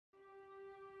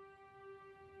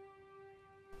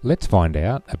Let's find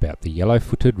out about the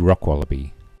yellow-footed rock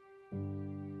wallaby.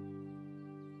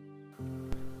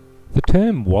 The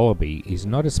term wallaby is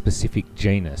not a specific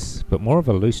genus, but more of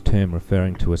a loose term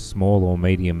referring to a small or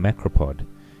medium macropod.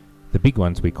 The big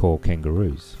ones we call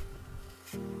kangaroos.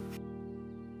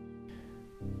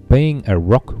 Being a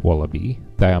rock wallaby,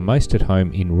 they are most at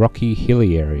home in rocky,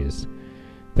 hilly areas.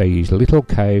 They use little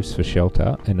caves for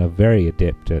shelter and are very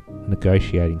adept at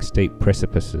negotiating steep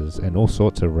precipices and all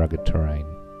sorts of rugged terrain.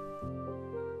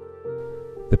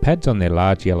 The pads on their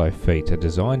large yellow feet are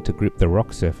designed to grip the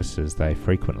rock surfaces they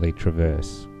frequently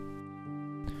traverse.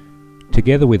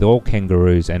 Together with all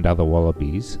kangaroos and other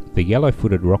wallabies, the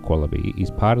yellow-footed rock wallaby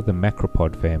is part of the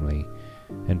macropod family,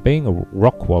 and being a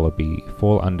rock wallaby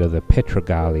fall under the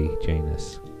Petrogali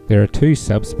genus. There are two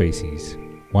subspecies.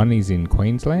 One is in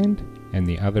Queensland and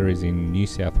the other is in New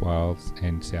South Wales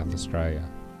and South Australia.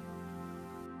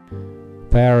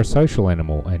 They are a social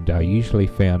animal and are usually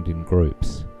found in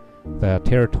groups. They are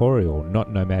territorial,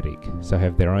 not nomadic, so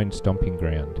have their own stomping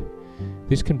ground.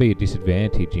 This can be a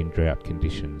disadvantage in drought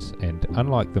conditions, and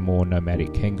unlike the more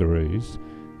nomadic kangaroos,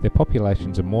 their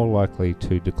populations are more likely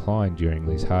to decline during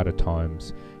these harder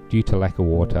times due to lack of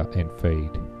water and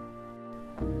feed.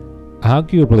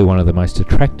 Arguably one of the most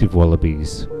attractive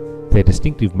wallabies, their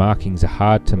distinctive markings are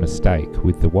hard to mistake,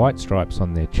 with the white stripes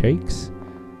on their cheeks,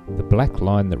 the black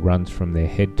line that runs from their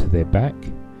head to their back,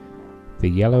 the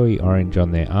yellowy orange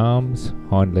on their arms,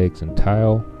 hind legs and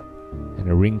tail, and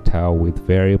a ringed tail with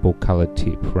variable coloured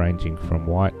tip ranging from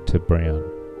white to brown.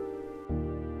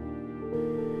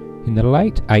 In the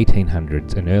late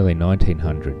 1800s and early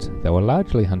 1900s, they were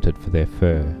largely hunted for their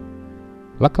fur.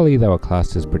 Luckily they were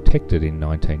classed as protected in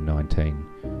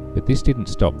 1919, but this didn't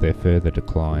stop their further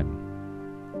decline.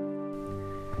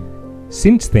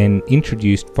 Since then,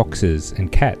 introduced foxes and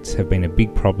cats have been a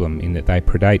big problem in that they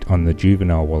predate on the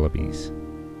juvenile wallabies.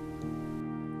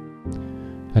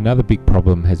 Another big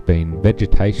problem has been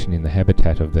vegetation in the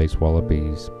habitat of these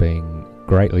wallabies being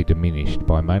greatly diminished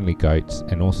by mainly goats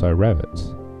and also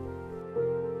rabbits.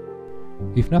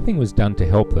 If nothing was done to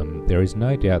help them, there is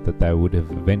no doubt that they would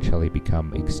have eventually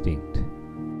become extinct.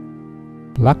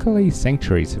 Luckily,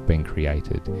 sanctuaries have been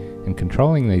created, and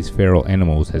controlling these feral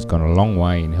animals has gone a long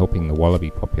way in helping the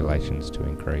wallaby populations to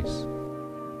increase.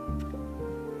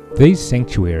 These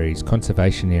sanctuaries,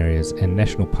 conservation areas and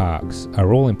national parks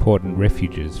are all important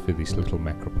refuges for this little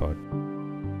macropod.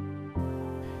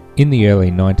 In the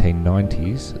early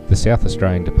 1990s, the South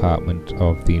Australian Department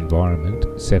of the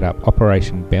Environment set up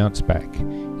Operation Bounce Back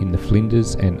in the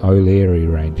Flinders and O'Leary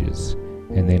ranges,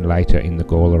 and then later in the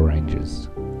Gawler ranges.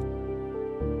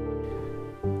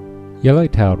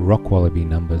 Yellow-tailed rock wallaby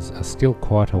numbers are still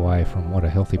quite away from what a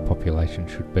healthy population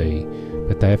should be,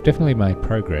 but they have definitely made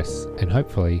progress and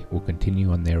hopefully will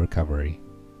continue on their recovery.